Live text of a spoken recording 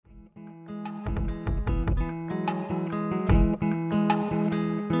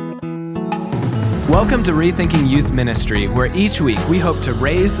Welcome to Rethinking Youth Ministry, where each week we hope to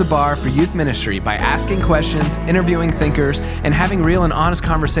raise the bar for youth ministry by asking questions, interviewing thinkers, and having real and honest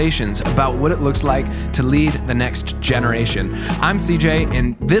conversations about what it looks like to lead the next generation. I'm CJ,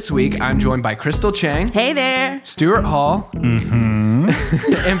 and this week I'm joined by Crystal Chang. Hey there. Stuart Hall.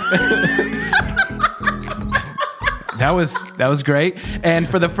 That was great. And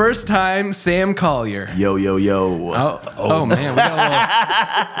for the first time, Sam Collier. Yo, yo, yo. Oh man,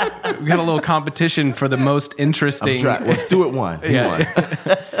 we got a little competition for the most interesting. Well, Stuart won. He won.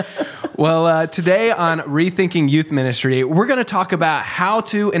 Well, today on Rethinking Youth Ministry, we're going to talk about how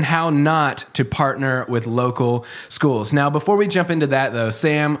to and how not to partner with local schools. Now, before we jump into that, though,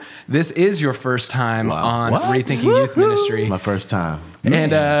 Sam, this is your first time on Rethinking Youth Ministry. It's my first time.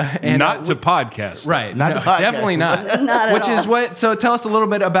 And not to podcast. Right. Not to podcast. Definitely not. Not at Which all. is what, so tell us a little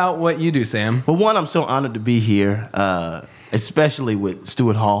bit about what you do, Sam. Well, one, I'm so honored to be here, especially with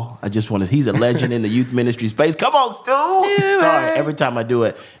Stuart Hall. He's a legend in the youth ministry space. Come on, Stu! Sorry, every time I do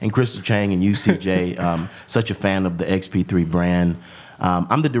it. And Crystal Chang and UCJ, such a fan of the XP3 brand.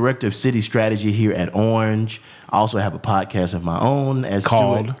 I'm the director of city strategy here at Orange. I also have a podcast of my own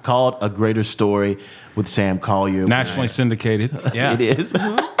called A Greater Story with Sam Collier. Nationally syndicated. Yeah. It is.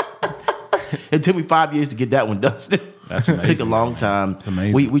 It took me 5 years to get that one done. That's amazing. It took a long time.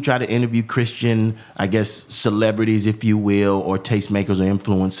 Amazing. We try to interview Christian, I guess, celebrities, if you will, or tastemakers or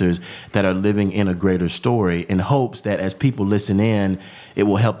influencers that are living in a greater story in hopes that as people listen in, it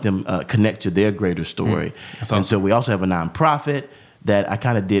will help them connect to their greater story. Awesome. And so we also have a nonprofit that I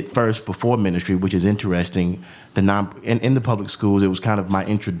kind of did first before ministry, which is interesting. In the public schools, it was kind of my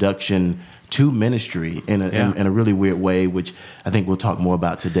introduction to ministry in a really weird way, which I think we'll talk more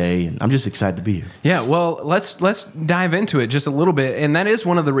about today. And I'm just excited to be here. Yeah, well, let's dive into it just a little bit. And that is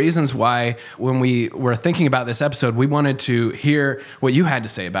one of the reasons why when we were thinking about this episode, we wanted to hear what you had to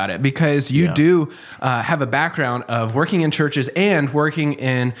say about it, because you do have a background of working in churches and working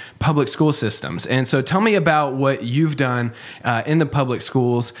in public school systems. And so tell me about what you've done in the public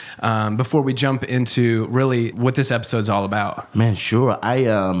schools before we jump into really what this episode's all about. Man, sure.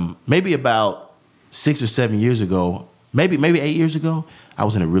 I maybe about 6 or 7 years ago, maybe 8 years ago, I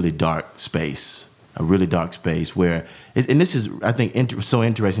was in a really dark space where, and this is, I think, so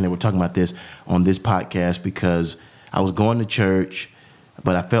interesting that we're talking about this on this podcast, because I was going to church,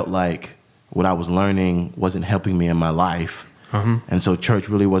 but I felt like what I was learning wasn't helping me in my life. And so church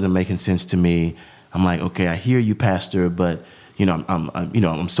really wasn't making sense to me. I'm like, okay, I hear you, Pastor, but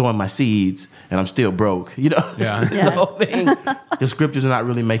I'm sowing my seeds and I'm still broke. The whole thing. The scriptures are not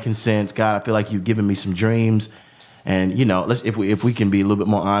really making sense. God, I feel like you've given me some dreams, and if we can be a little bit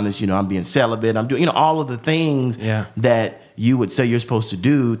more honest, I'm being celibate. I'm doing all of the things that you would say you're supposed to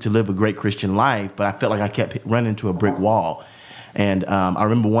do to live a great Christian life. But I felt like I kept running into a brick wall. And I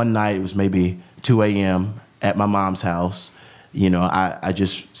remember one night, it was maybe 2 a.m. at my mom's house. I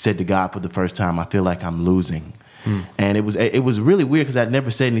just said to God for the first time, I feel like I'm losing. And it was really weird because I'd never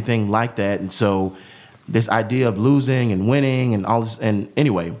said anything like that. And so this idea of losing and winning and all this, and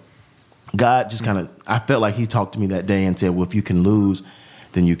anyway, God just I felt like he talked to me that day and said, well, if you can lose,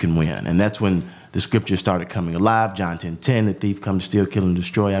 then you can win. And that's when the scripture started coming alive. John 10:10, the thief comes to steal, kill, and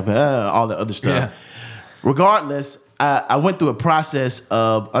destroy. All the other stuff. Yeah. Regardless, I went through a process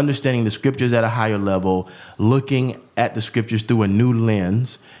of understanding the scriptures at a higher level, looking at the scriptures through a new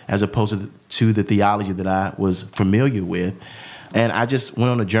lens, as opposed to the theology that I was familiar with. And I just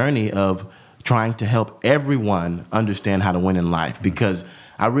went on a journey of trying to help everyone understand how to win in life, because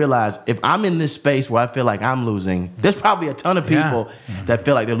I realized if I'm in this space where I feel like I'm losing, there's probably a ton of people that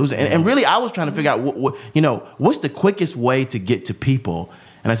feel like they're losing. And really, I was trying to figure out, what's the quickest way to get to people?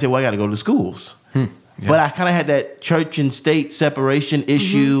 And I said, well, I got to go to the schools. Yeah. But I kind of had that church and state separation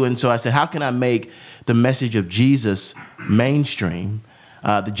issue. And so I said, how can I make the message of Jesus mainstream,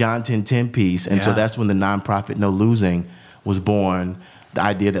 the John 10:10 piece? And so that's when the nonprofit No Losing was born. The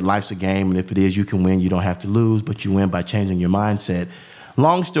idea that life's a game, and if it is, you can win. You don't have to lose, but you win by changing your mindset.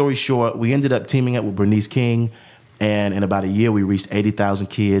 Long story short, we ended up teaming up with Bernice King. And in about a year, we reached 80,000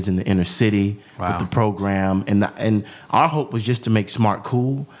 kids in the inner city with the program. And our hope was just to make SMART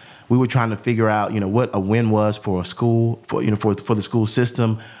cool. We were trying to figure out, what a win was for a school, for the school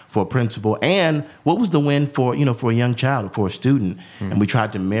system, for a principal, and what was the win for, for a young child or for a student. And we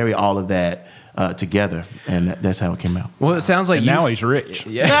tried to marry all of that together, and that's how it came out. Well, it sounds like now he's rich.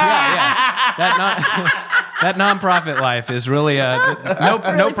 Yeah. That nonprofit life is really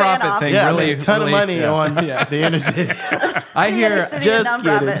no profit thing. Yeah, really, I mean, a ton of money on the inner city. I hear. Just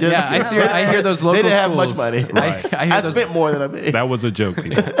kidding. I hear those local they didn't schools. have much money. I hear I spent more than I made. That was a joke,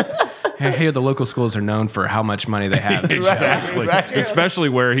 people. I hear the local schools are known for how much money they have. Exactly. Right. Especially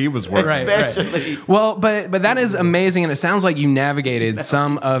where he was working. Right, right. Well, but that is amazing, and it sounds like you navigated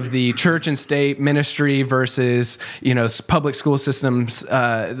some of the church and state ministry versus public school systems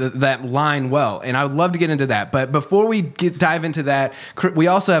that line well, and I would love to get into that. But before we dive into that, we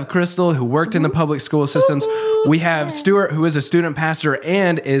also have Crystal, who worked in the public school systems. We have Stuart, who is a student pastor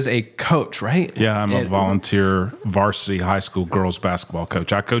and is a coach, right? Yeah, I'm a volunteer varsity high school girls basketball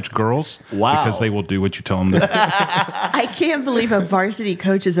coach. I coach girls because they will do what you tell them to do. I can't believe a varsity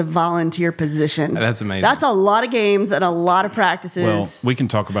coach is a volunteer position. That's amazing. That's a lot of games and a lot of practices. Well, we can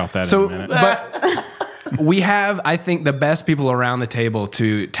talk about that in a minute. But we have, I think, the best people around the table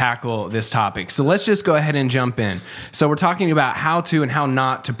to tackle this topic. So let's just go ahead and jump in. So we're talking about how to and how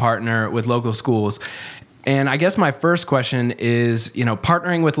not to partner with local schools. And I guess my first question is,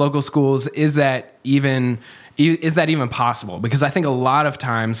 partnering with local schools, is that even possible? Because I think a lot of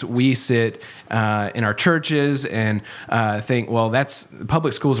times we sit in our churches and think, well,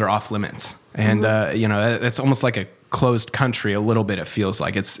 public schools are off limits. And, it's almost like a closed country a little bit. It feels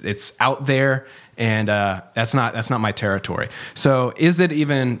like it's out there, and that's not my territory. So is it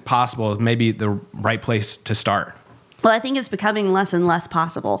even possible, maybe the right place to start? Well, I think it's becoming less and less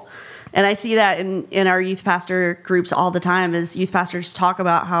possible. And I see that in our youth pastor groups all the time, as youth pastors talk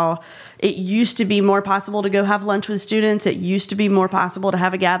about how it used to be more possible to go have lunch with students. It used to be more possible to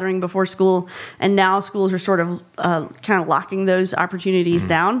have a gathering before school. And now schools are sort of kind of locking those opportunities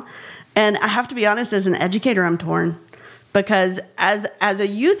down. And I have to be honest, as an educator, I'm torn. Because as a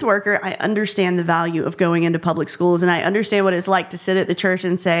youth worker, I understand the value of going into public schools. And I understand what it's like to sit at the church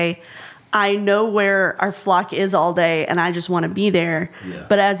and say, I know where our flock is all day, and I just want to be there. Yeah.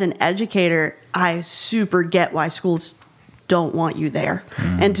 But as an educator, I super get why schools don't want you there.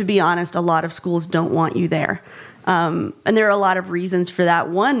 And to be honest, a lot of schools don't want you there. And there are a lot of reasons for that.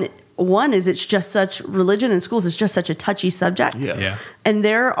 One is it's just religion in schools is just such a touchy subject. Yeah. And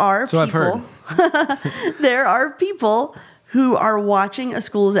there are people, I've heard. there are people who are watching a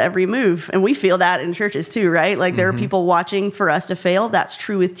school's every move. And we feel that in churches too, right? Like there are people watching for us to fail. That's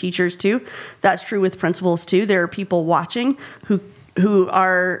true with teachers too. That's true with principals too. There are people watching who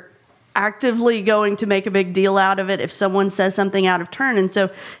are actively going to make a big deal out of it if someone says something out of turn. And so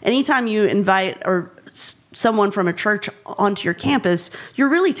anytime you invite someone from a church onto your campus, you're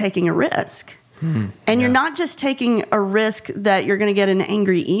really taking a risk. And you're not just taking a risk that you're going to get an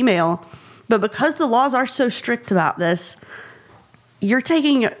angry email, but because the laws are so strict about this, you're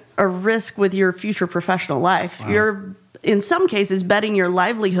taking a risk with your future professional life. Wow. You're, in some cases, betting your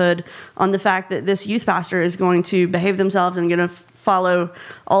livelihood on the fact that this youth pastor is going to behave themselves and going to follow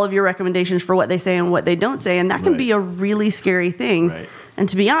all of your recommendations for what they say and what they don't say. And that can be a really scary thing. Right. And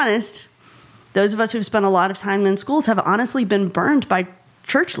to be honest, those of us who've spent a lot of time in schools have honestly been burned by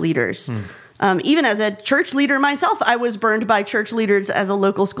church leaders. Even as a church leader myself, I was burned by church leaders as a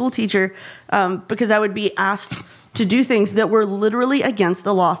local school teacher because I would be asked to do things that were literally against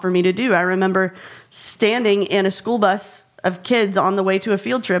the law for me to do. I remember standing in a school bus of kids on the way to a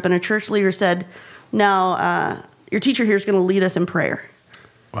field trip, and a church leader said, now, your teacher here is going to lead us in prayer.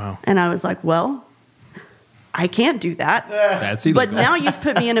 Wow. And I was like, well, I can't do that. That's illegal. But now you've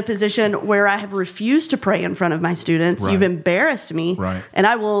put me in a position where I have refused to pray in front of my students. Right. You've embarrassed me. Right. And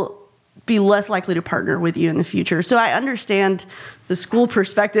I will be less likely to partner with you in the future. So I understand the school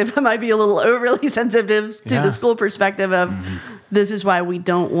perspective. I might be a little overly sensitive to the school perspective of this is why we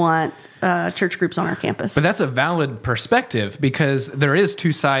don't want church groups on our campus. But that's a valid perspective because there is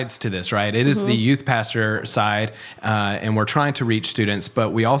two sides to this, right? It is the youth pastor side, and we're trying to reach students,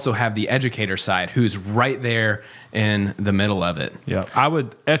 but we also have the educator side who's right there in the middle of it. Yeah, I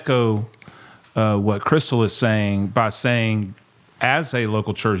would echo what Crystal is saying by saying, as a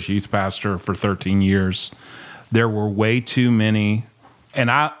local church youth pastor for 13 years, there were way too many, and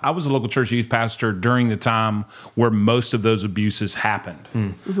I was a local church youth pastor during the time where most of those abuses happened,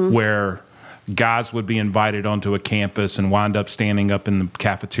 where guys would be invited onto a campus and wind up standing up in the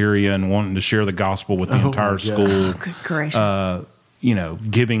cafeteria and wanting to share the gospel with the entire school. Oh, good gracious.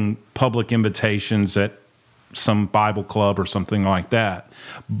 Giving public invitations at some Bible club or something like that.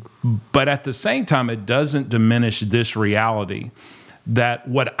 But at the same time, it doesn't diminish this reality that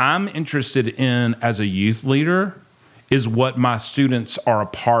what I'm interested in as a youth leader is what my students are a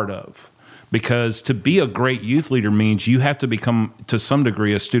part of. Because to be a great youth leader means you have to become, to some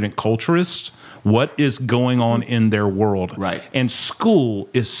degree, a student culturist. What is going on in their world? Right. And school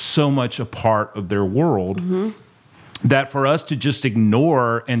is so much a part of their world that for us to just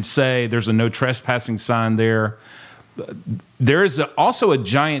ignore and say there's a no trespassing sign there, there is also a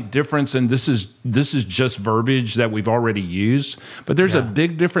giant difference, and this is just verbiage that we've already used, but there's a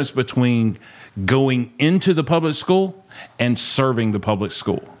big difference between going into the public school and serving the public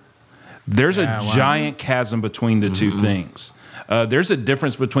school. There's a giant chasm between the two things. There's a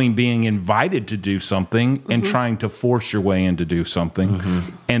difference between being invited to do something and trying to force your way in to do something.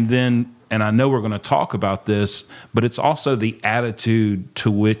 And I know we're going to talk about this, but it's also the attitude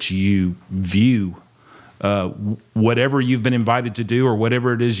to which you view whatever you've been invited to do or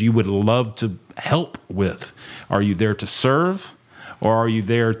whatever it is you would love to help with. Are you there to serve, or are you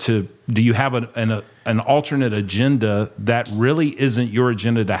there to, do you have an alternate agenda that really isn't your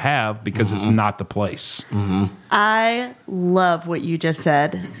agenda to have because it's not the place? I love what you just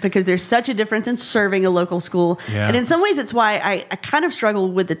said, because there's such a difference in serving a local school. Yeah. And in some ways, it's why I kind of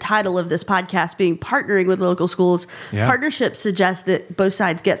struggle with the title of this podcast being Partnering with Local Schools. Yeah. Partnership suggests that both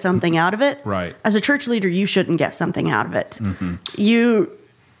sides get something out of it. Right. As a church leader, you shouldn't get something out of it.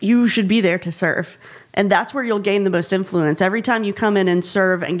 You should be there to serve. And that's where you'll gain the most influence. Every time you come in and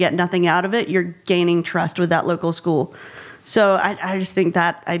serve and get nothing out of it, you're gaining trust with that local school. So I just think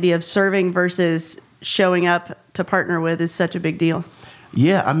that idea of serving versus showing up to partner with is such a big deal.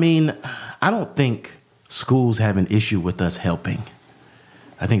 Yeah, I mean, I don't think schools have an issue with us helping.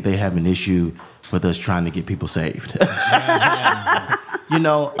 I think they have an issue with us trying to get people saved. You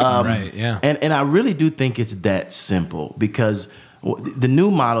know, right, yeah. And I really do think it's that simple, because the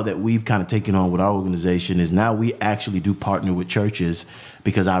new model that we've kind of taken on with our organization is now we actually do partner with churches,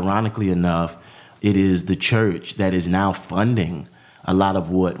 because ironically enough, it is the church that is now funding a lot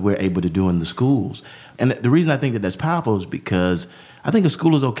of what we're able to do in the schools. And the reason I think that that's powerful is because I think a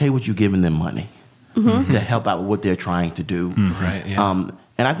school is okay with you giving them money to help out with what they're trying to do. Right, yeah.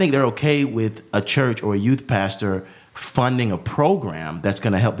 And I think they're okay with a church or a youth pastor funding a program that's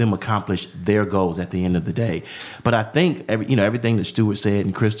going to help them accomplish their goals at the end of the day. But I think everything that Stuart said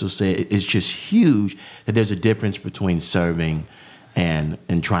and Crystal said is just huge, that there's a difference between serving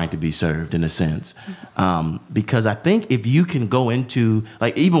and trying to be served, in a sense. Because I think if you can go into,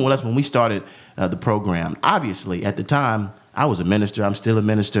 like, even with us when we started the program, obviously at the time I was a minister, I'm still a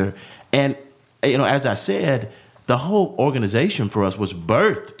minister. And, as I said, the whole organization for us was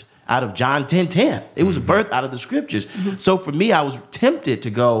birthed out of John 10:10. It was birthed out of the scriptures. So for me, I was tempted to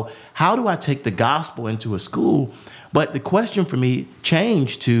go, how do I take the gospel into a school? But the question for me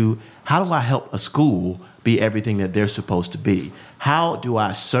changed to, how do I help a school be everything that they're supposed to be? How do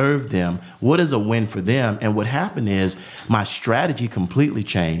I serve them? What is a win for them? And what happened is my strategy completely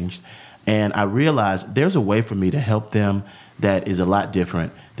changed. And I realized there's a way for me to help them that is a lot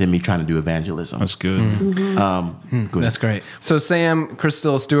different than me trying to do evangelism. That's good. That's great. So Sam,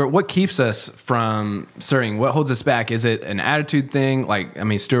 Crystal, Stuart, what keeps us from serving? What holds us back? Is it an attitude thing?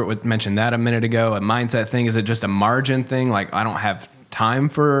 Stuart mentioned that a minute ago, a mindset thing. Is it just a margin thing? Like, I don't have time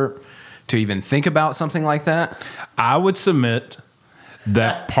to even think about something like that? I would submit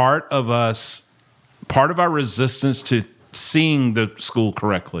that part of our resistance to seeing the school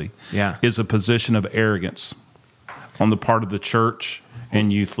correctly is a position of arrogance on the part of the church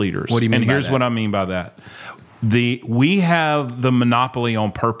and youth leaders. What do you mean by that? And here's what I mean by that. We have the monopoly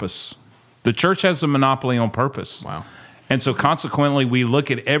on purpose. The church has a monopoly on purpose. Wow. And so consequently, we look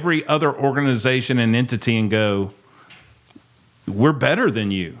at every other organization and entity and go, we're better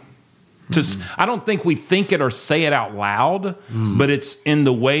than you. I don't think we think it or say it out loud, but it's in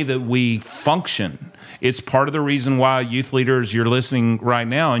the way that we function. It's part of the reason why youth leaders, you're listening right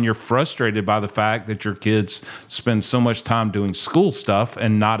now and you're frustrated by the fact that your kids spend so much time doing school stuff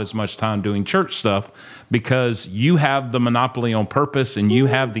and not as much time doing church stuff, because you have the monopoly on purpose and you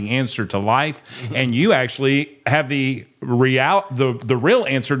have the answer to life, and you actually have the real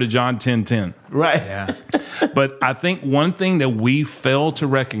answer to John 10:10. Right. Yeah. But I think one thing that we fail to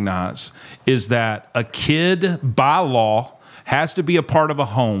recognize is that a kid by law has to be a part of a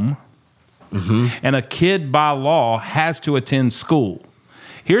home. And a kid by law has to attend school.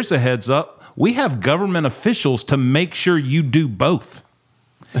 Here's a heads up. We have government officials to make sure you do both.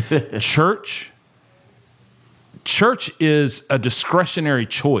 Church is a discretionary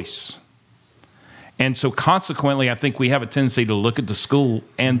choice. And so consequently, I think we have a tendency to look at the school,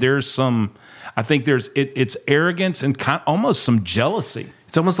 and it's arrogance and almost some jealousy.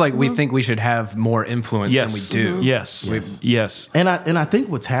 It's almost like we think we should have more influence than we do. Yes. And I think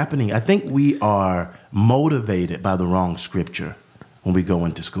what's happening, I think we are motivated by the wrong scripture when we go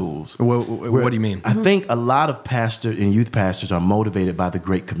into schools. What do you mean? I think a lot of pastors and youth pastors are motivated by the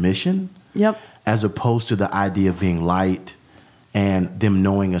Great Commission. Yep. As opposed to the idea of being light and them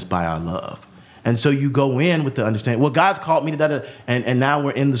knowing us by our love. And so you go in with the understanding, well, God's called me to that, and now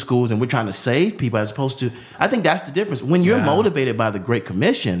we're in the schools and we're trying to save people as opposed to, I think that's the difference. When you're motivated by the Great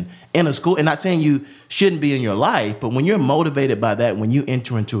Commission in a school, and not saying you shouldn't be in your life, but when you're motivated by that, when you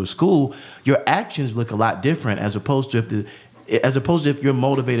enter into a school, your actions look a lot different as opposed to if you're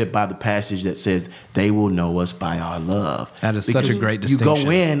motivated by the passage that says they will know us by our love. That is such a great distinction. You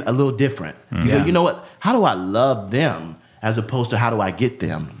go in a little different. You go, you know what? How do I love them as opposed to how do I get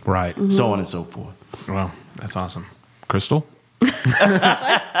them? Right. So on and so forth. Well, that's awesome. Crystal?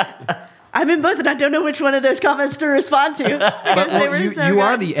 I'm in both, and I don't know which one of those comments to respond to. Because they were you so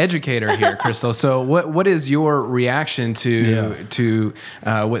are good. the educator here, Crystal. So what is your reaction to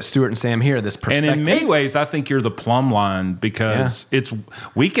what Stuart and Sam hear, this perspective? And in many ways, I think you're the plumb line because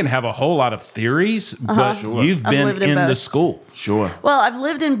we can have a whole lot of theories, but you've been lived in in the both. school. Sure. Well, I've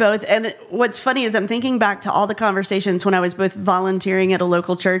lived in both. And what's funny is I'm thinking back to all the conversations when I was both volunteering at a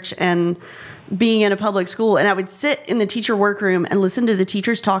local church and being in a public school. And I would sit in the teacher workroom and listen to the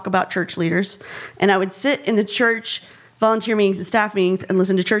teachers talk about church leaders. And I would sit in the church volunteer meetings and staff meetings and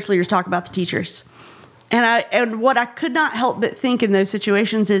listen to church leaders talk about the teachers. And what I could not help but think in those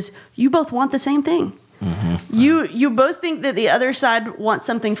situations is you both want the same thing. Mm-hmm. You both think that the other side wants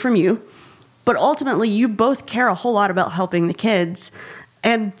something from you, but ultimately you both care a whole lot about helping the kids.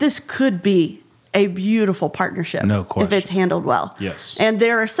 And this could be a beautiful partnership. No question. If it's handled well. Yes. And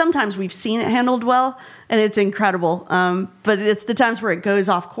there are some times we've seen it handled well, and it's incredible. But it's the times where it goes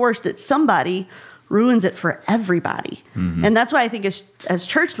off course that somebody ruins it for everybody. Mm-hmm. And that's why I think as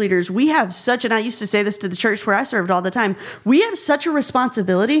church leaders, we have such, and I used to say this to the church where I served all the time, we have such a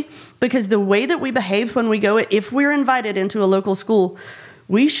responsibility because the way that we behave when we go, if we're invited into a local school,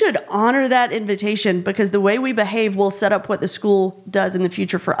 we should honor that invitation because the way we behave will set up what the school does in the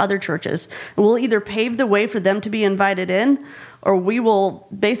future for other churches. And we'll either pave the way for them to be invited in, or we will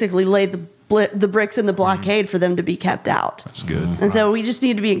basically lay the bricks in the blockade for them to be kept out. That's good. And so we just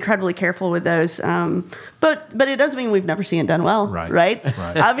need to be incredibly careful with those. But it doesn't mean we've never seen it done well, right?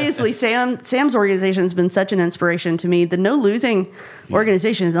 Obviously, Sam's organization has been such an inspiration to me. The No Losing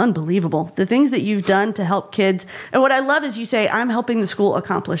organization is unbelievable. The things that you've done to help kids. And what I love is you say, I'm helping the school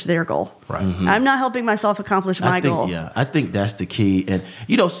accomplish their goal. Right. Mm-hmm. I'm not helping myself accomplish my goal. Yeah, I think that's the key. And,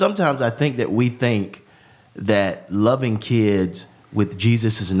 sometimes I think that we think that loving kids with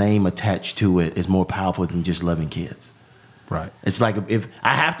Jesus' name attached to it is more powerful than just loving kids. Right. It's like if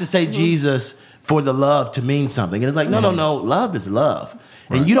I have to say Jesus for the love to mean something. And it's like, no. Love is love.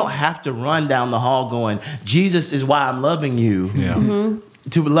 Right. And you don't have to run down the hall going, Jesus is why I'm loving you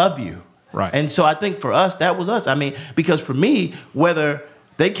to love you. Right. And so I think for us, that was us. I mean, because for me, whether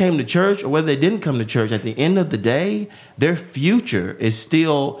they came to church or whether they didn't come to church, at the end of the day, their future is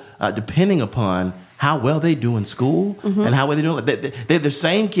still depending upon how well they do in school and how well they do. They're the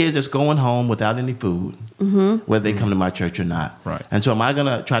same kids that's going home without any food, whether they come to my church or not. Right. And so am I going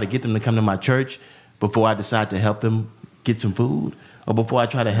to try to get them to come to my church before I decide to help them get some food or before I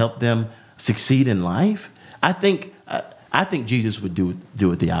try to help them succeed in life? I think Jesus would do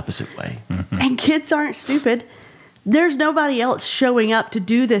it the opposite way. Mm-hmm. And kids aren't stupid. There's nobody else showing up to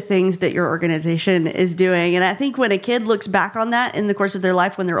do the things that your organization is doing. And I think when a kid looks back on that in the course of their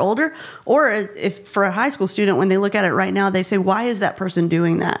life when they're older, or if for a high school student, when they look at it right now, they say, why is that person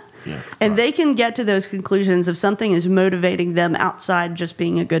doing that? Yeah, and they can get to those conclusions if something is motivating them outside just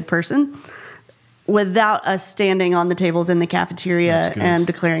being a good person without us standing on the tables in the cafeteria and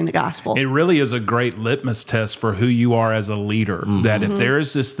declaring the gospel. It really is a great litmus test for who you are as a leader. Mm-hmm. That if there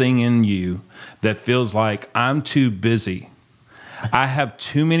is this thing in you that feels like I'm too busy, I have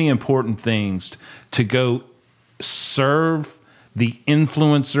too many important things to go serve the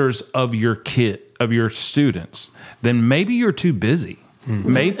influencers of your kid, of your students, then maybe you're too busy.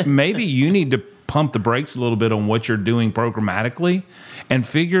 Mm-hmm. Maybe you need to pump the brakes a little bit on what you're doing programmatically and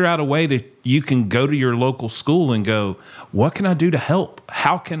figure out a way that you can go to your local school and go, what can I do to help?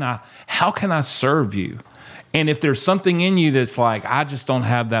 How can I serve you? And if there's something in you that's like, I just don't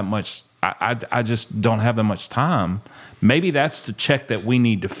have that much, I just don't have that much time, maybe that's the check that we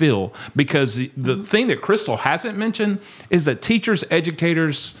need to fill. Because the thing that Crystal hasn't mentioned is that teachers,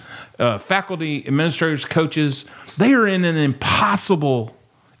 educators, faculty, administrators, coaches, they are in an impossible,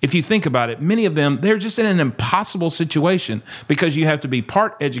 if you think about it, many of them, they're just in an impossible situation because you have to be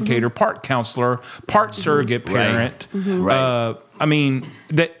part educator, part counselor, part surrogate parent. Right. I mean,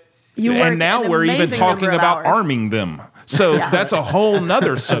 and now we're even talking about arming them. So that's a whole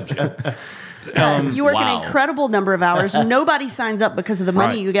nother subject. You work an incredible number of hours. Nobody signs up because of the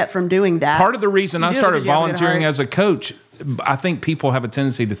money you get from doing that. Part of the reason I started volunteering as a coach I think people have a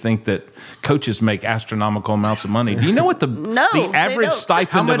tendency to think that coaches make astronomical amounts of money. Do you know what the they average don't. stipend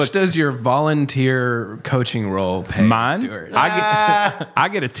How much of a does your volunteer coaching role pay, mine? Stuart? I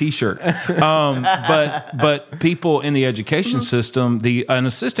get a T-shirt. But people in the education system, an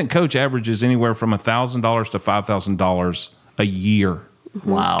assistant coach averages anywhere from $1,000 to $5,000 a year.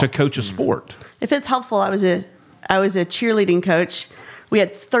 Wow. To coach a sport. If it's helpful, I was a cheerleading coach. We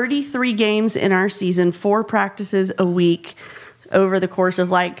had 33 games in our season, 4 practices a week over the course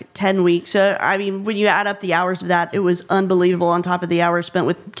of like 10 weeks. So, I mean, when you add up the hours of that, it was unbelievable on top of the hours spent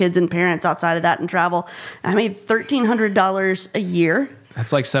with kids and parents outside of that and travel. I made $1,300 a year.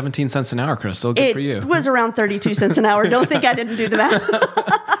 That's like 17 cents an hour, Crystal. Good for you. It was around 32 cents an hour. Don't think I didn't do the math.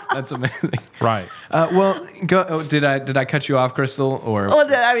 That's amazing. Right. Well, did I cut you off, Crystal? Or Well,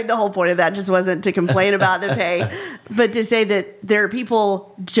 I mean, the whole point of that just wasn't to complain about the pay, but to say that there are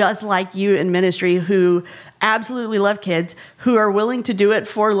people just like you in ministry who absolutely love kids, who are willing to do it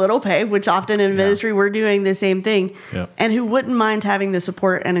for little pay, which often in ministry we're doing the same thing, and who wouldn't mind having the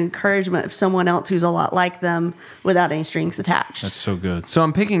support and encouragement of someone else who's a lot like them without any strings attached. That's so good. So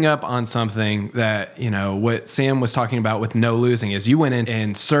I'm picking up on something that, what Sam was talking about with no losing is you went in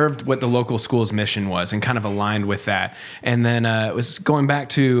and served what the local school's mission was and kind of aligned with that. And then it was going back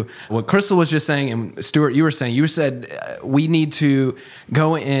to what Crystal was just saying, and Stuart, you said we need to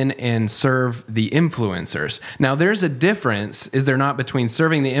go in and serve the influencers. Now, there's a difference, is there not, between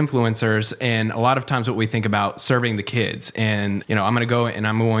serving the influencers and a lot of times what we think about serving the kids. And, I'm going to go and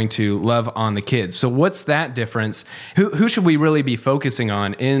I'm going to love on the kids. So what's that difference? Who should we really be focusing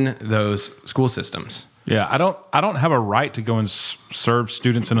on in those school systems? Yeah, I don't have a right to go and serve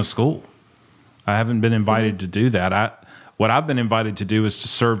students in a school. I haven't been invited to do that. What I've been invited to do is to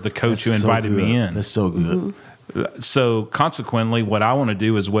serve the coach who invited me in. That's so good. Mm-hmm. So consequently, what I want to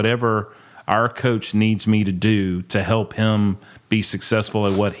do is whatever our coach needs me to do to help him be successful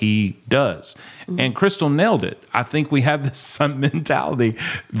at what he does. Mm-hmm. And Crystal nailed it. I think we have this mentality.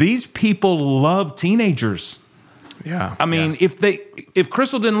 These people love teenagers. Yeah. I mean, if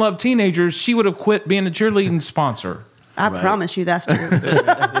Crystal didn't love teenagers, she would have quit being a cheerleading sponsor. I promise you that's true.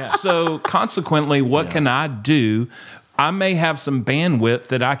 So consequently, what can I do? I may have some bandwidth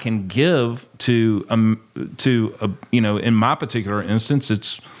that I can give to in my particular instance,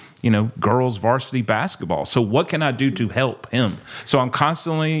 it's, girls varsity basketball. So what can I do to help him? So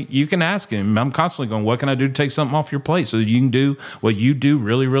you can ask him, I'm constantly going, what can I do to take something off your plate so that you can do what you do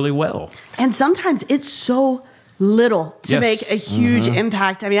really, really well? And sometimes it's so little to make a huge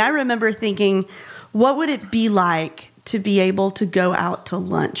impact. I mean, I remember thinking, what would it be like to be able to go out to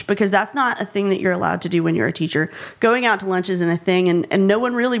lunch? Because that's not a thing that you're allowed to do when you're a teacher. Going out to lunch isn't a thing, and no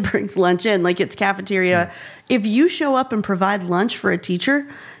one really brings lunch in, like it's cafeteria. If you show up and provide lunch for a teacher,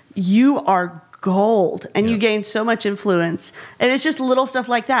 you are gold, and you gain so much influence. And it's just little stuff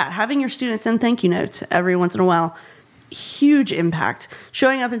like that. Having your students send thank you notes every once in a while, huge impact.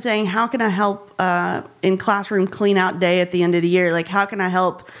 Showing up and saying, how can I help in classroom clean out day at the end of the year? Like, how can I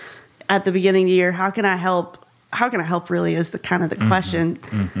help at the beginning of the year? How can I help really is the kind of the question.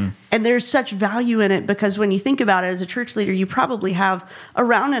 Mm-hmm. And there's such value in it because when you think about it as a church leader, you probably have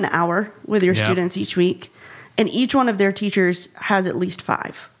around an hour with your students each week, and each one of their teachers has at least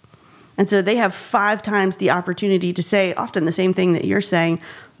 5. And so they have 5 times the opportunity to say often the same thing that you're saying.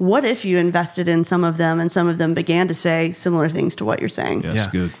 What if you invested in some of them and some of them began to say similar things to what you're saying? Yeah, that's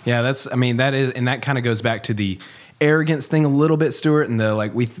good. Yeah, that kind of goes back to the arrogance thing a little bit, Stuart,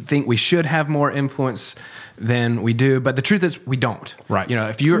 and we think we should have more influence than we do, but the truth is we don't. Right.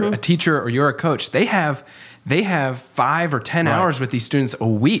 If you're a teacher or you're a coach, they have 5 or 10 hours with these students a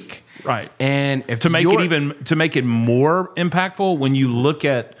week. Right. And to make it more impactful, when you look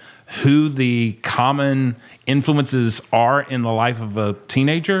at who the common influences are in the life of a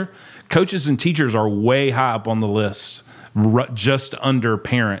teenager, coaches and teachers are way high up on the list, just under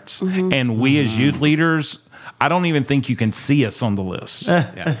parents. Mm-hmm. And we as youth leaders, I don't even think you can see us on the list.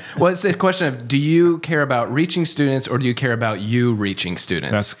 Yeah. Well, it's a question of, do you care about reaching students or do you care about you reaching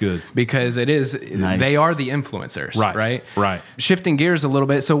students? That's good. Because they are the influencers, right? Right. Shifting gears a little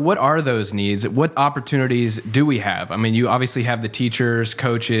bit. So what are those needs? What opportunities do we have? I mean, you obviously have the teachers,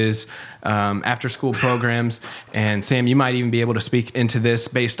 coaches, after school programs. And Sam, you might even be able to speak into this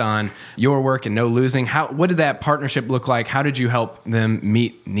based on your work and no losing. What did that partnership look like? How did you help them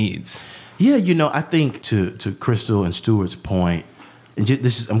meet needs? Yeah, I think to Crystal and Stuart's point, and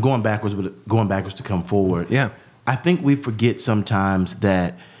I'm going backwards, but going backwards to come forward. Yeah, I think we forget sometimes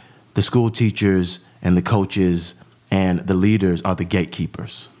that the school teachers and the coaches and the leaders are the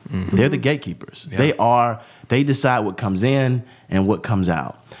gatekeepers. Mm-hmm. They're the gatekeepers. Yeah. They decide what comes in and what comes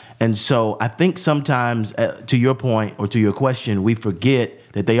out. And so I think sometimes, to your point or to your question, we forget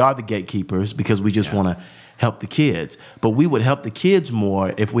that they are the gatekeepers because we just want to help the kids. But we would help the kids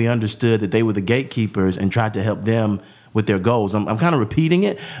more if we understood that they were the gatekeepers and tried to help them with their goals. I'm kind of repeating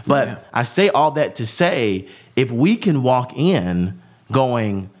it, but I say all that to say, if we can walk in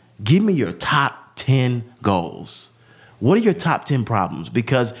going, give me your top 10 goals. What are your top 10 problems?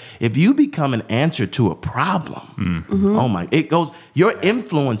 Because if you become an answer to a problem, your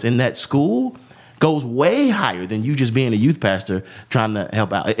influence in that school goes way higher than you just being a youth pastor trying to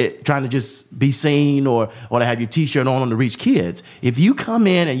help out, trying to just be seen or to have your T-shirt on to reach kids. If you come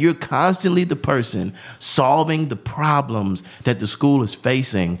in and you're constantly the person solving the problems that the school is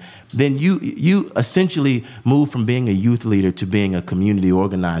facing, then you essentially move from being a youth leader to being a community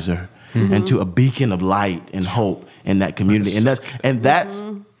organizer and to a beacon of light and hope in that community. And that's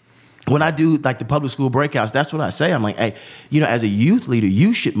when I do like the public school breakouts, that's what I say. I'm like, hey, as a youth leader,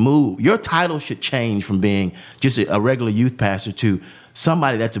 you should move. Your title should change from being just a regular youth pastor to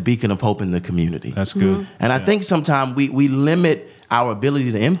somebody that's a beacon of hope in the community. That's good. And I think sometimes we limit our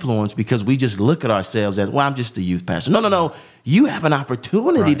ability to influence because we just look at ourselves as, well, I'm just a youth pastor. No. You have an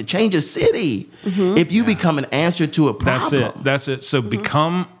opportunity to change a city if you become an answer to a problem. That's it. So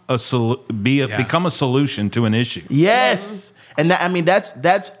become a solution to an issue. Yes. And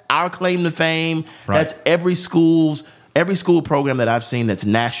that's our claim to fame. Right. That's every school program that I've seen that's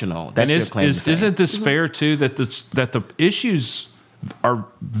national. That's their claim to fame. Isn't this fair too that the issues are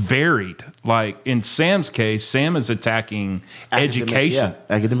varied? Like in Sam's case, Sam is attacking education.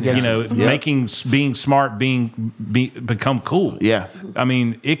 Academic excellence. Being smart, become cool. Yeah. I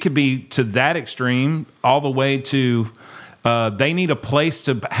mean, it could be to that extreme all the way to they need a place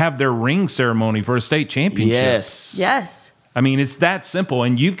to have their ring ceremony for a state championship. Yes. I mean, it's that simple,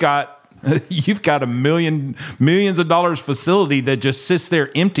 and you've got a millions of dollars facility that just sits there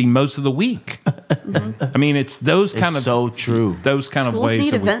empty most of the week. I mean, it's those kind of so true. Those kind Schools of ways.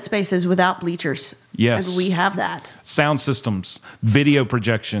 Schools need event spaces without bleachers. Yes, and we have that. Sound systems, video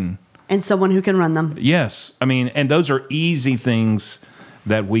projection, and someone who can run them. Yes, I mean, and those are easy things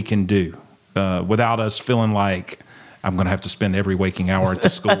that we can do without us feeling like I'm going to have to spend every waking hour at the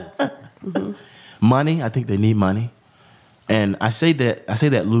school. Money, I think they need money. And I say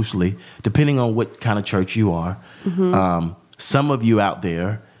that loosely, depending on what kind of church you are. Some of you out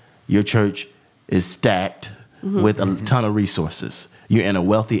there, your church is stacked with a ton of resources. You're in a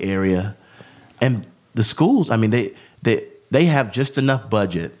wealthy area. And the schools, I mean, they have just enough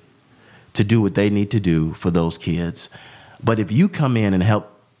budget to do what they need to do for those kids. But if you come in and help,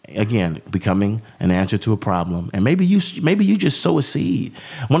 again, becoming an answer to a problem, and maybe you just sow a seed.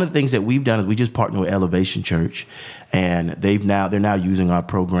 One of the things that we've done is we just partnered with Elevation Church, and they're now using our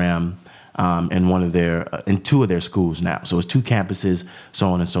program in two of their schools now. So it's 2 campuses, so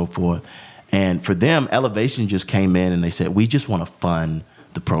on and so forth. And for them, Elevation just came in and they said, we just want to fund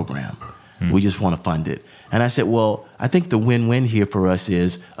the program. We just want to fund it. And I said, well, I think the win-win here for us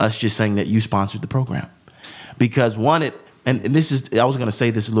is us just saying that you sponsored the program. Because and this is, I was going to say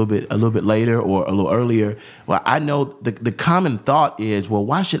this a little bit later or a little earlier. Well, I know the common thought is, well,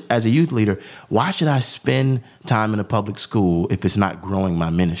 as a youth leader, why should I spend time in a public school if it's not growing my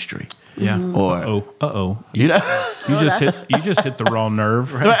ministry? Yeah. Or you just hit the raw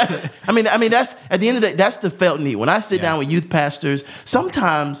nerve. Right? I mean that's at the end of the day, that's the felt need. When I sit down with youth pastors,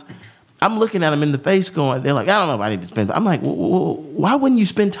 sometimes I'm looking at them in the face going, they're like, I don't know if I need to spend. I'm like, well, why wouldn't you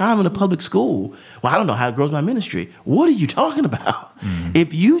spend time in a public school? Well, I don't know how it grows my ministry. What are you talking about?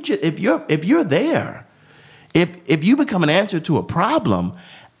 If you're there, if you become an answer to a problem,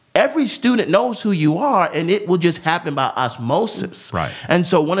 every student knows who you are, and it will just happen by osmosis. Right. And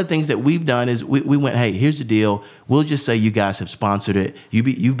so one of the things that we've done is we went, hey, here's the deal. We'll just say you guys have sponsored it.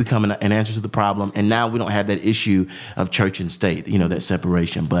 You've become an answer to the problem, and now we don't have that issue of church and state, that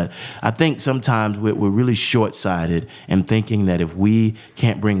separation. But I think sometimes we're really short-sighted in thinking that if we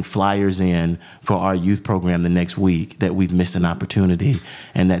can't bring flyers in for our youth program the next week, that we've missed an opportunity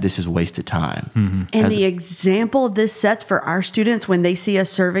and that this is wasted time. And the example this sets for our students when they see us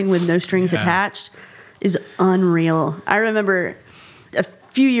serving with no strings attached is unreal. I remember a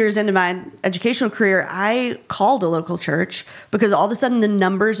few years into my educational career, I called a local church because all of a sudden the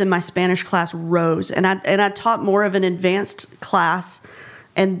numbers in my Spanish class rose, and I taught more of an advanced class,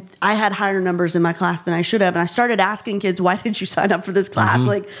 and I had higher numbers in my class than I should have. And I started asking kids, why did you sign up for this class?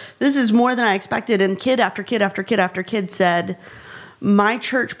 Like, this is more than I expected. And kid after kid after kid after kid said, my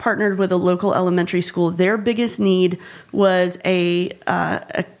church partnered with a local elementary school. Their biggest need was a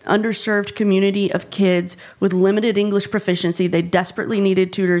underserved community of kids with limited English proficiency. They desperately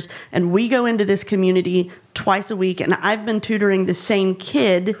needed tutors. And we go into this community twice a week, and I've been tutoring the same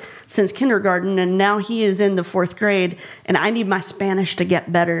kid since kindergarten, and now he is in the 4th grade, and I need my Spanish to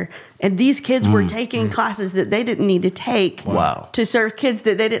get better. And these kids were taking classes that they didn't need to take to serve kids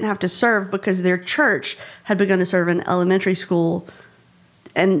that they didn't have to serve because their church had begun to serve an elementary school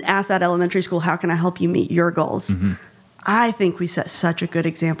and asked that elementary school, how can I help you meet your goals? I think we set such a good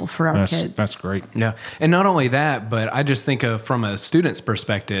example for our kids. That's great. Yeah. And not only that, but I just think of from a student's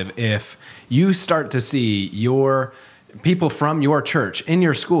perspective, if you start to see your people from your church in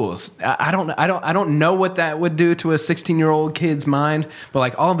your schools, I don't know what that would do to a 16-year-old kid's mind, but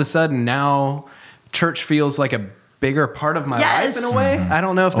like all of a sudden now church feels like a bigger part of my life in a way. I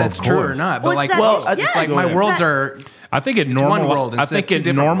don't know if that's true or not, but it's like my worlds are. I think it one world I think it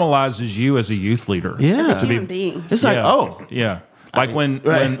different normalizes you as a youth leader. Yeah. As a human being. It's like, Like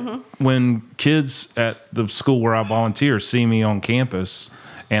when kids at the school where I volunteer see me on campus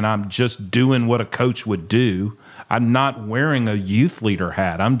and I'm just doing what a coach would do, I'm not wearing a youth leader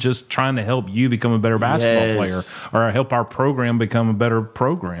hat. I'm just trying to help you become a better basketball player, or help our program become a better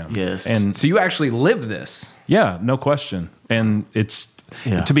program. Yes. And So you actually live this. yeah, no question. And it's,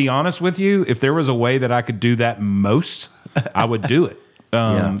 to be honest with you, if there was a way that I could do that most, I would do it.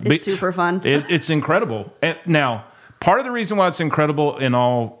 It's super fun. It's incredible. And now, part of the reason why it's incredible in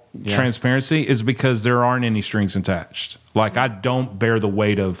all transparency is because there aren't any strings attached. Like, I don't bear the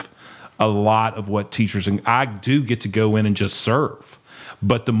weight of a lot of what teachers, and I do get to go in and just serve.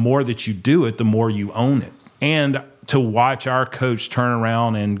 But the more that you do it, the more you own it. And to watch our coach turn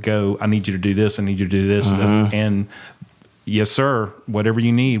around and go, I need you to do this, I need you to do this, and yes, sir, whatever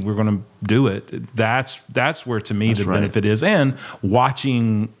you need, we're going to do it. That's where, to me, the benefit is. And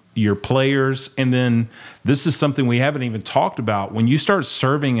watching your players. And then this is something we haven't even talked about. When you start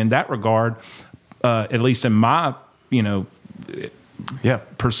serving in that regard, at least in my,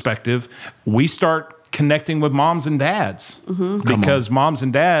 perspective, we start connecting with moms and dads, because moms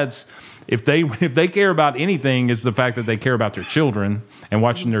and dads, if they care about anything, is the fact that they care about their children and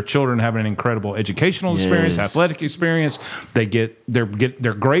watching their children have an incredible educational experience, athletic experience. They get their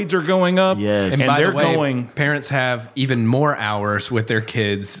grades are going up, yes. And by they're the way, going. Parents have even more hours with their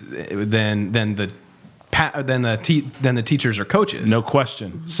kids than the teachers or coaches. No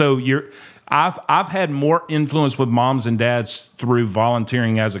question. So I've had more influence with moms and dads through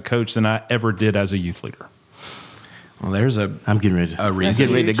volunteering as a coach than I ever did as a youth leader. Well, there's I'm getting ready. a reason. I'm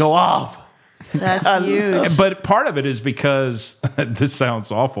getting ready to go off. That's huge. But part of it is because this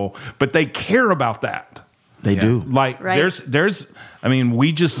sounds awful, but they care about that. They do. Like there's I mean,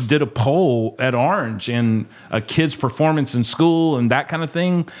 we just did a poll at Orange, and a kid's performance in school and that kind of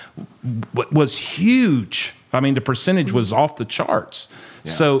thing was huge. I mean, the percentage was off the charts.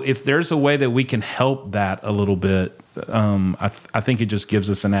 Yeah. So if there's a way that we can help that a little bit, I think it just gives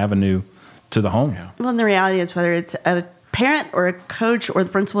us an avenue to the home. Yeah. Well, and the reality is, whether it's a parent or a coach or the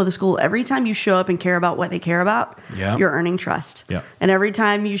principal of the school, every time you show up and care about what they care about, you're earning trust. Yeah. And every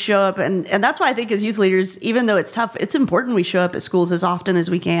time you show up, and that's why I think as youth leaders, even though it's tough, it's important we show up at schools as often as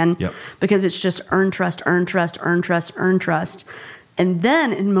we can, because it's just earn trust, earn trust, earn trust, earn trust. And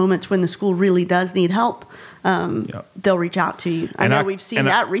then in moments when the school really does need help, they'll reach out to you. I know we've seen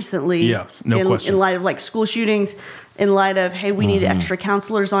that recently in light of like school shootings, in light of, hey, we need extra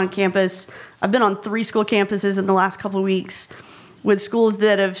counselors on campus. I've been on 3 school campuses in the last couple of weeks with schools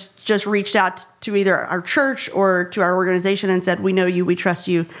that have just reached out to either our church or to our organization and said, we know you, we trust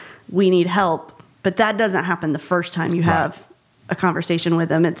you, we need help. But that doesn't happen the first time you have a conversation with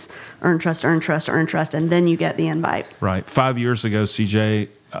them. It's earn trust, earn trust, earn trust, and then you get the invite. Right. 5 years ago, CJ,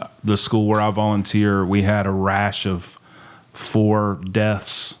 the school where I volunteer, we had a rash of 4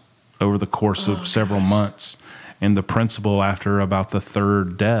 deaths over the course of several months. And the principal, after about the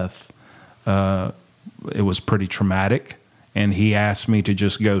 3rd death, it was pretty traumatic. And he asked me to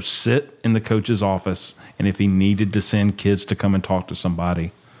just go sit in the coach's office. And if he needed to send kids to come and talk to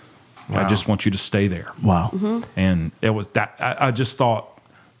somebody, I just want you to stay there. Wow. Mm-hmm. And it was that, I just thought,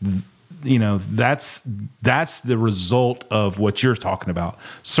 that's the result of what you're talking about.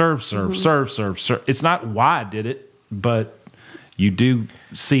 Serve. It's not why I did it, but you do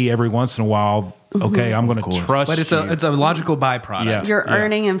see every once in a while, okay, I'm going to trust you. But it's a logical byproduct. Yeah. You're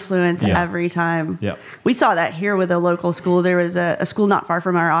earning influence every time. Yeah. We saw that here with a local school. There was a school not far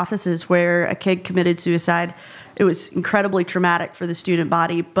from our offices where a kid committed suicide. It was incredibly traumatic for the student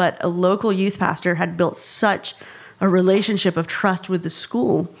body, but a local youth pastor had built such a relationship of trust with the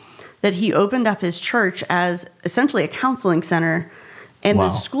school that he opened up his church as essentially a counseling center. And the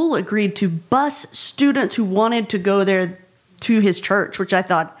school agreed to bus students who wanted to go there to his church, which I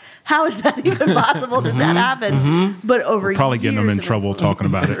thought, How is that even possible? Did that happen? But over Probably getting them years in of trouble influence- talking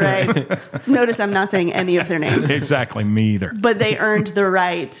about it. Right. Notice I'm not saying any of their names, Exactly. Me either. but they earned the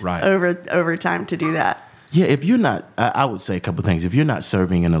right, Right. over time to do that. Yeah, if you're not, I would say a couple things. If you're not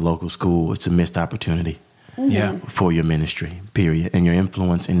serving in a local school, it's a missed opportunity Yeah. for your ministry, period, and your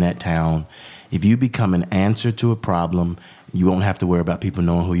influence in that town. If you become an answer to a problem, you won't have to worry about people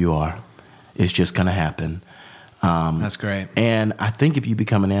knowing who you are. It's just going to happen. That's great. And I think if you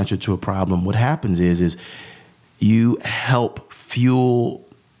become an answer to a problem, what happens is you help fuel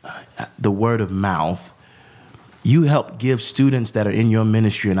the word of mouth. You help give students that are in your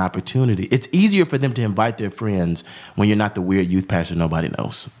ministry an opportunity. It's easier for them to invite their friends when you're not the weird youth pastor nobody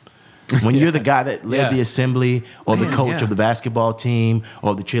knows. When you're the guy that led Yeah. the assembly or the Man, coach yeah. of the basketball team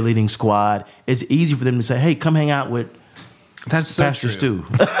or the cheerleading squad, it's easy for them to say, hey, come hang out with That's so Pastor true.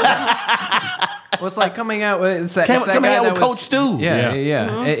 Stu. Well, it's like coming out with it's that, Come it's that hang guy out that with was- Coach Stu. Yeah,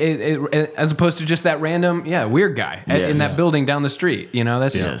 Yeah. It, as opposed to just that random, weird guy in Yes. that building down the street. You know,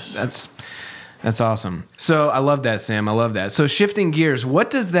 Yes. that's awesome. So I love that, Sam. I love that. So shifting gears, what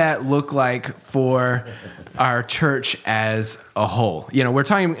does that look like for our church as a whole? You know, we're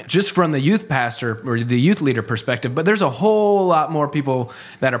talking just from the youth pastor or the youth leader perspective, but there's a whole lot more people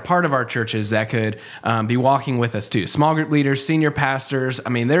that are part of our churches that could be walking with us too. Small group leaders, senior pastors. I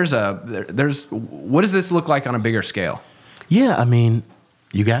mean, there's what does this look like on a bigger scale? Yeah, I mean,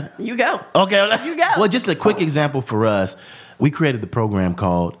 you got it? You go. Okay. You go. Well, just a quick example for us. We created the program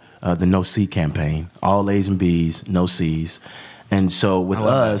called the No C campaign. All A's and B's, no C's. And so with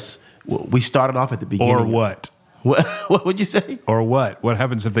us, we started off at the beginning. Or what? What would you say? Or what? What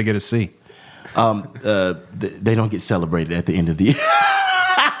happens if they get a C? They don't get celebrated at the end of the year.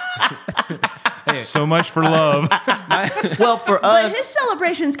 So much for love. Well, for But us, his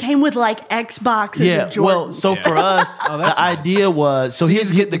celebrations came with like Xboxes yeah. and Jordans. Well, so for us, Oh, the that's nice. idea was so C's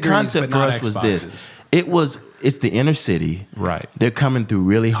here's get the degrees, concept but for not us was Xboxes. this. It's the inner city. Right. They're coming through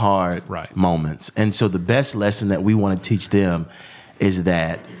really hard Right. moments. And so the best lesson that we want to teach them is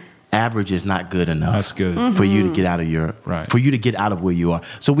that average is not good enough. That's good. For you to get out of your Right. for you to get out of where you are.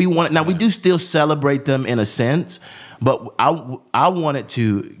 So we want now we do still celebrate them in a sense, but I wanted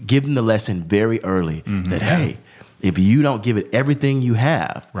to give them the lesson very early that hey, if you don't give it everything you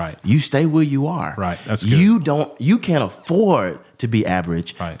have, Right. you stay where you are. Right. That's good. You can't afford to be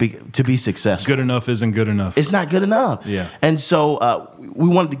average Right. to be successful. Good enough isn't good enough. It's not good enough. Yeah. And so we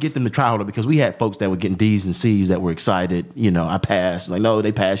wanted to get them to try harder because we had folks that were getting D's and C's that were excited. You know, I passed. Like, no,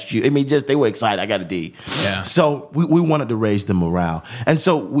 they passed you. I mean, just they were excited. I got a D. Yeah. So we wanted to raise the morale. And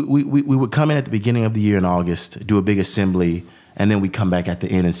so we would come in at the beginning of the year in August, do a big assembly, and then we come back at the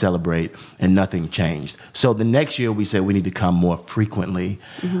end and celebrate, and nothing changed. So the next year we said we need to come more frequently.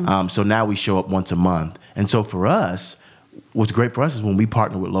 So now we show up once a month. And so for us, what's great for us is when we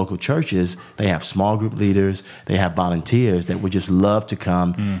partner with local churches, they have small group leaders, they have volunteers that would just love to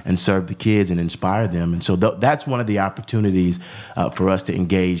come and serve the kids and inspire them. And so that's one of the opportunities for us to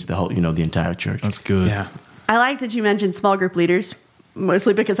engage the whole, the entire church. That's good. Yeah. I like that you mentioned small group leaders,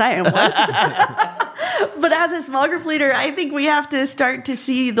 mostly because I am one. But as a small group leader, I think we have to start to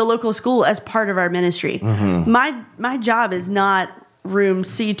see the local school as part of our ministry. My job is not room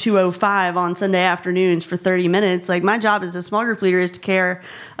C205 on Sunday afternoons for 30 minutes. Like, my job as a small group leader is to care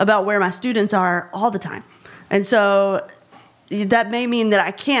about where my students are all the time. And so that may mean that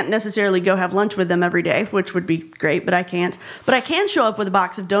I can't necessarily go have lunch with them every day, which would be great, but I can't. But I can show up with a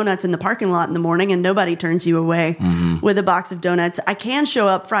box of donuts in the parking lot in the morning, and nobody turns you away with a box of donuts. I can show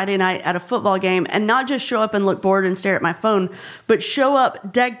up Friday night at a football game and not just show up and look bored and stare at my phone, but show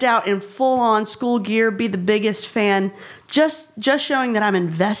up decked out in full-on school gear, be the biggest fan, just showing that I'm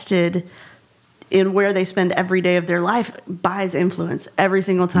invested in where they spend every day of their life buys influence every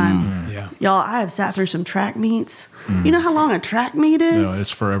single time. Yeah. Y'all, I have sat through some track meets. You know how long a track meet is? No,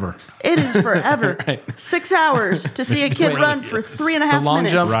 it's forever. It is forever. Right. 6 hours to see a kid run for 3.5 The long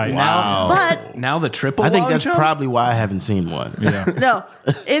minutes. jump. Right. Now, But now the triple I think long that's jump? probably why I haven't seen one. Yeah. no,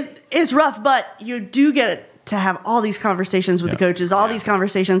 it's rough, but you do get to have all these conversations with the coaches, all these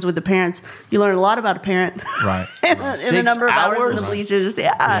conversations with the parents. You learn a lot about a parent. Right. in a 6 number of hours in hours? the bleachers.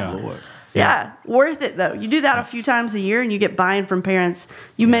 Yeah. Yeah. Yeah, worth it though. You do that a few times a year and you get buy-in from parents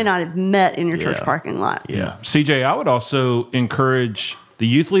you may not have met in your church Yeah. parking lot. Yeah. CJ, I would also encourage the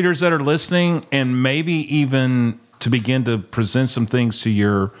youth leaders that are listening, and maybe even to begin to present some things to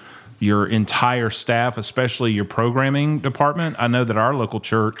your entire staff, especially your programming department. I know that our local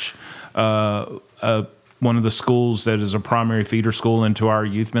church, one of the schools that is a primary feeder school into our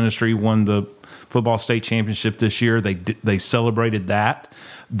youth ministry, won the football state championship this year. They celebrated that.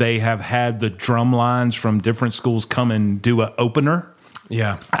 They have had the drum lines from different schools come and do an opener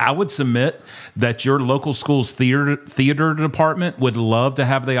Yeah. I would submit that your local school's theater department would love to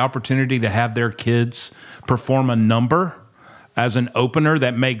have the opportunity to have their kids perform a number as an opener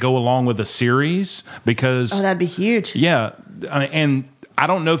that may go along with a series, because Oh, that'd be huge. yeah, and I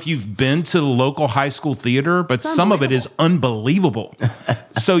don't know if you've been to the local high school theater, but some of it is unbelievable.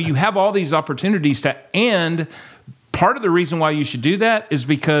 So you have all these opportunities and part of the reason why you should do that is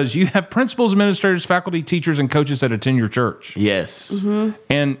because you have principals, administrators, faculty, teachers, and coaches that attend your church. Yes.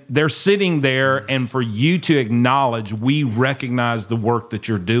 And they're sitting there, and for you to acknowledge, we recognize the work that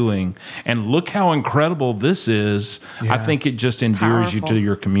you're doing, and look how incredible this is. Yeah. I think it just endears you powerful. to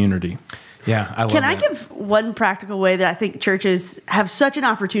your community. Yeah. I love Can I that. give one practical way that I think churches have such an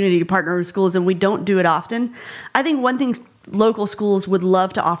opportunity to partner with schools and we don't do it often? I think one thing local schools would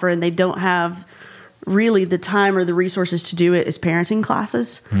love to offer and they don't have really the time or the resources to do it is parenting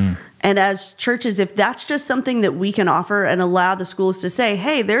classes. And as churches, if that's just something that we can offer and allow the schools to say,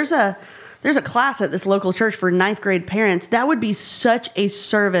 hey, there's a class at this local church for 9th grade parents, that would be such a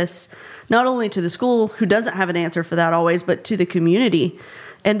service, not only to the school who doesn't have an answer for that always, but to the community.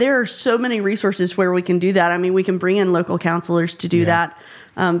 And there are so many resources where we can do that. I mean, we can bring in local counselors to do that.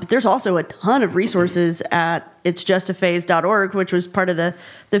 But there's also a ton of resources at itsjustaphase.org, which was part of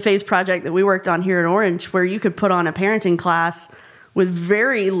the Phase project that we worked on here in Orange, where you could put on a parenting class with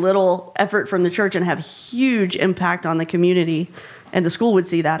very little effort from the church and have huge impact on the community. And the school would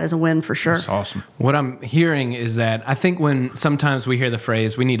see that as a win for sure. That's awesome. What I'm hearing is that I think when sometimes we hear the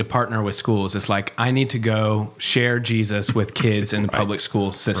phrase, we need to partner with schools, it's like, I need to go share Jesus with kids in the public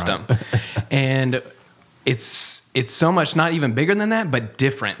school system. And it's so much not even bigger than that, but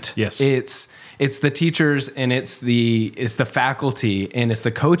different. Yes. It's the teachers and it's the faculty and it's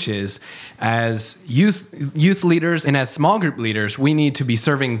the coaches. As youth leaders and as small group leaders, we need to be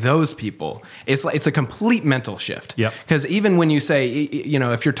serving those people. It's a complete mental shift. Yep. Because even when you say,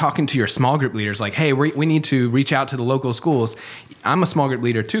 if you're talking to your small group leaders, like, hey, we need to reach out to the local schools. I'm a small group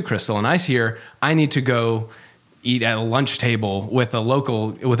leader too, Crystal, and I hear I need to go eat at a lunch table with a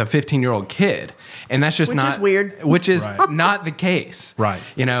 15-year-old kid. And that's just Which is weird. Which is Right. not the case. Right.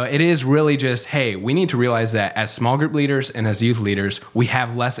 It is really just, hey, we need to realize that as small group leaders and as youth leaders, we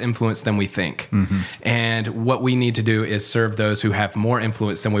have less influence than we think. And what we need to do is serve those who have more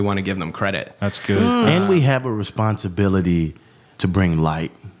influence than we want to give them credit. That's good. And we have a responsibility to bring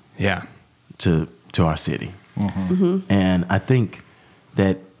light Yeah. to our city. And I think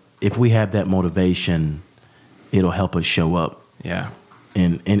that if we have that motivation, it'll help us show up Yeah.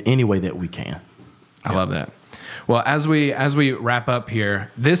 in any way that we can. I love that. Well, as we wrap up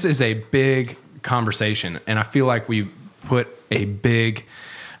here, this is a big conversation, and I feel like we put a big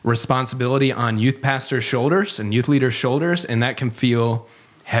responsibility on youth pastors' shoulders and youth leaders' shoulders, and that can feel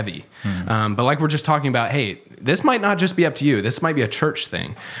heavy. But like we're just talking about, hey, this might not just be up to you. This might be a church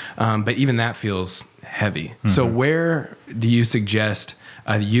thing, but even that feels heavy. So where do you suggest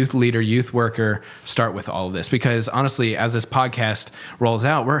a youth leader, youth worker start with all of this? Because honestly, as this podcast rolls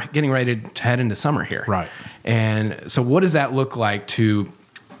out, we're getting ready to head into summer here. Right. And so what does that look like to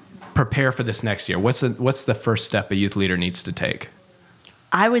prepare for this next year? What's the first step a youth leader needs to take?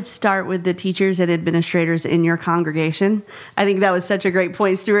 I would start with the teachers and administrators in your congregation. I think that was such a great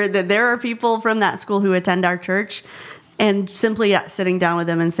point, Stuart, that there are people from that school who attend our church, and simply sitting down with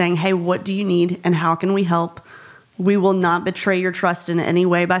them and saying, hey, what do you need and how can we help? We will not betray your trust in any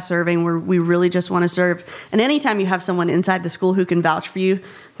way by serving. We really just want to serve. And anytime you have someone inside the school who can vouch for you,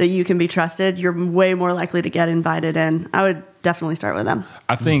 that you can be trusted, you're way more likely to get invited in. I would definitely start with them.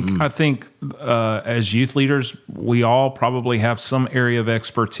 I think as youth leaders, we all probably have some area of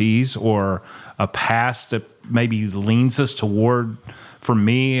expertise or a past that maybe leans us toward. For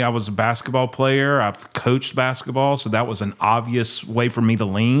me, I was a basketball player. I've coached basketball, so that was an obvious way for me to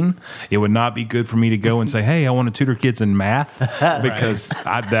lean. It would not be good for me to go and say, hey, I want to tutor kids in math, because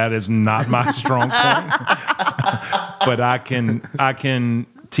that is not my strong point. But I can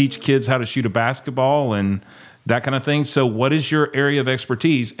teach kids how to shoot a basketball and that kind of thing. So what is your area of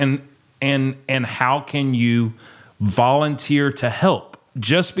expertise, and how can you volunteer to help?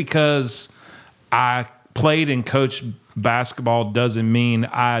 Just because I played and coached basketball doesn't mean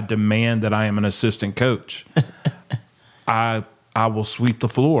I demand that I am an assistant coach. I will sweep the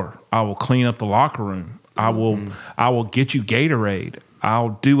floor. I will clean up the locker room. I will get you Gatorade.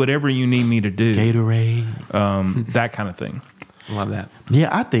 I'll do whatever you need me to do. Gatorade. That kind of thing. Love that. Yeah,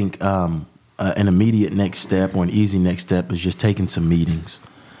 I think an immediate next step or an easy next step is just taking some meetings.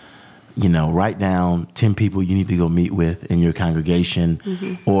 Write down 10 people you need to go meet with in your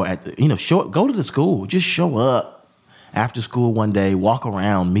congregation, or at go to the school. Just show up after school one day, walk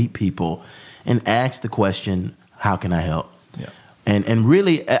around, meet people, and ask the question, how can I help? Yeah. And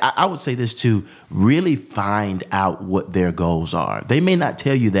really, I would say this too, really find out what their goals are. They may not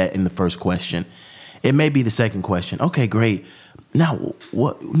tell you that in the first question. It may be the second question. Okay, great. Now,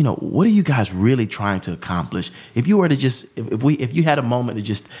 what are you guys really trying to accomplish? If you were to just, if you had a moment to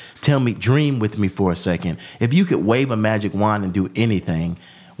just tell me, dream with me for a second. If you could wave a magic wand and do anything,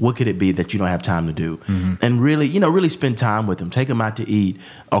 what could it be that you don't have time to do? Mm-hmm. And really spend time with them. Take them out to eat,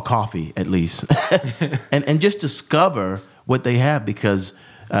 or coffee at least, and just discover what they have, because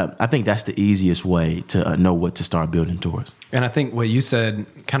I think that's the easiest way to know what to start building towards. And I think what you said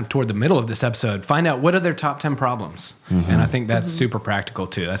kind of toward the middle of this episode, find out what are their top 10 problems. Mm-hmm. And I think that's super practical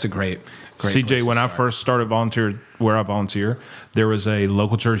too. That's a great CJ, when I first started where I volunteer, there was a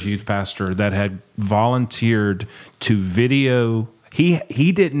local church youth pastor that had volunteered to video.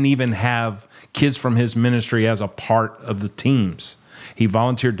 He didn't even have kids from his ministry as a part of the teams. He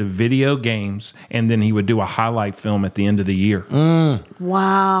volunteered to video games, and then he would do a highlight film at the end of the year.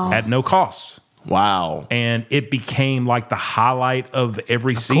 Wow. At no cost. Wow. And it became like the highlight of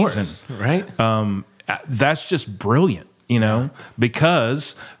every season. Course, right? That's just brilliant,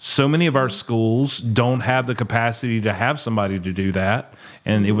 because so many of our schools don't have the capacity to have somebody to do that.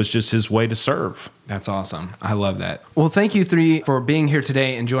 And it was just his way to serve. That's awesome. I love that. Well, thank you three for being here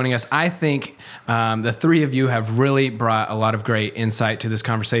today and joining us. I think the three of you have really brought a lot of great insight to this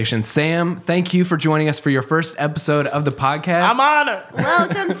conversation. Sam, thank you for joining us for your first episode of the podcast. I'm honored.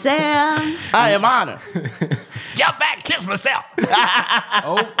 Welcome, Sam. I am honored. Jump back, kiss myself.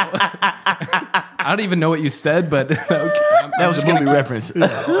 I don't even know what you said, but that was a movie reference.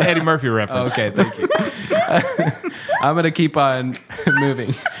 Eddie Murphy reference. Okay, thank you. I'm going to keep on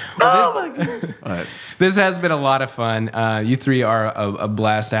moving. Oh, my God. All right. This has been a lot of fun. You three are a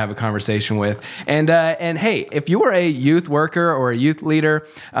blast to have a conversation with. And hey, if you are a youth worker or a youth leader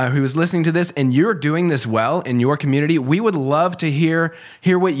who is listening to this and you're doing this well in your community, we would love to hear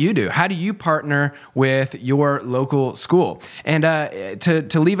what you do. How do you partner with your local school? And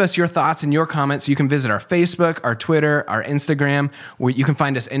to leave us your thoughts and your comments, you can visit our Facebook, our Twitter, our Instagram. You can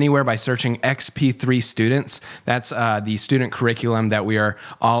find us anywhere by searching XP3 Students. That's the student curriculum that we are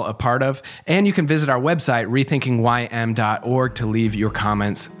all a part of. And you can visit our website, rethinkingym.org, to leave your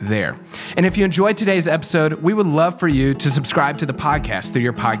comments there. And if you enjoyed today's episode, we would love for you to subscribe to the podcast through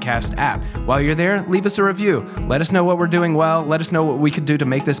your podcast app. While you're there, leave us a review. Let us know what we're doing well. Let us know what we could do to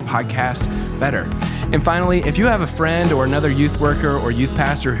make this podcast better. And finally, if you have a friend or another youth worker or youth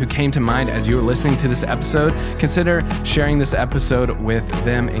pastor who came to mind as you were listening to this episode, consider sharing this episode with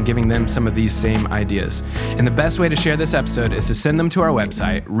them and giving them some of these same ideas. And the best way to share this episode is to send them to our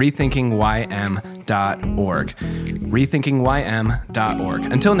website, rethinkingym.org.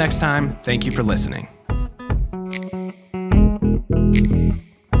 rethinkingym.org. Until next time, thank you for listening.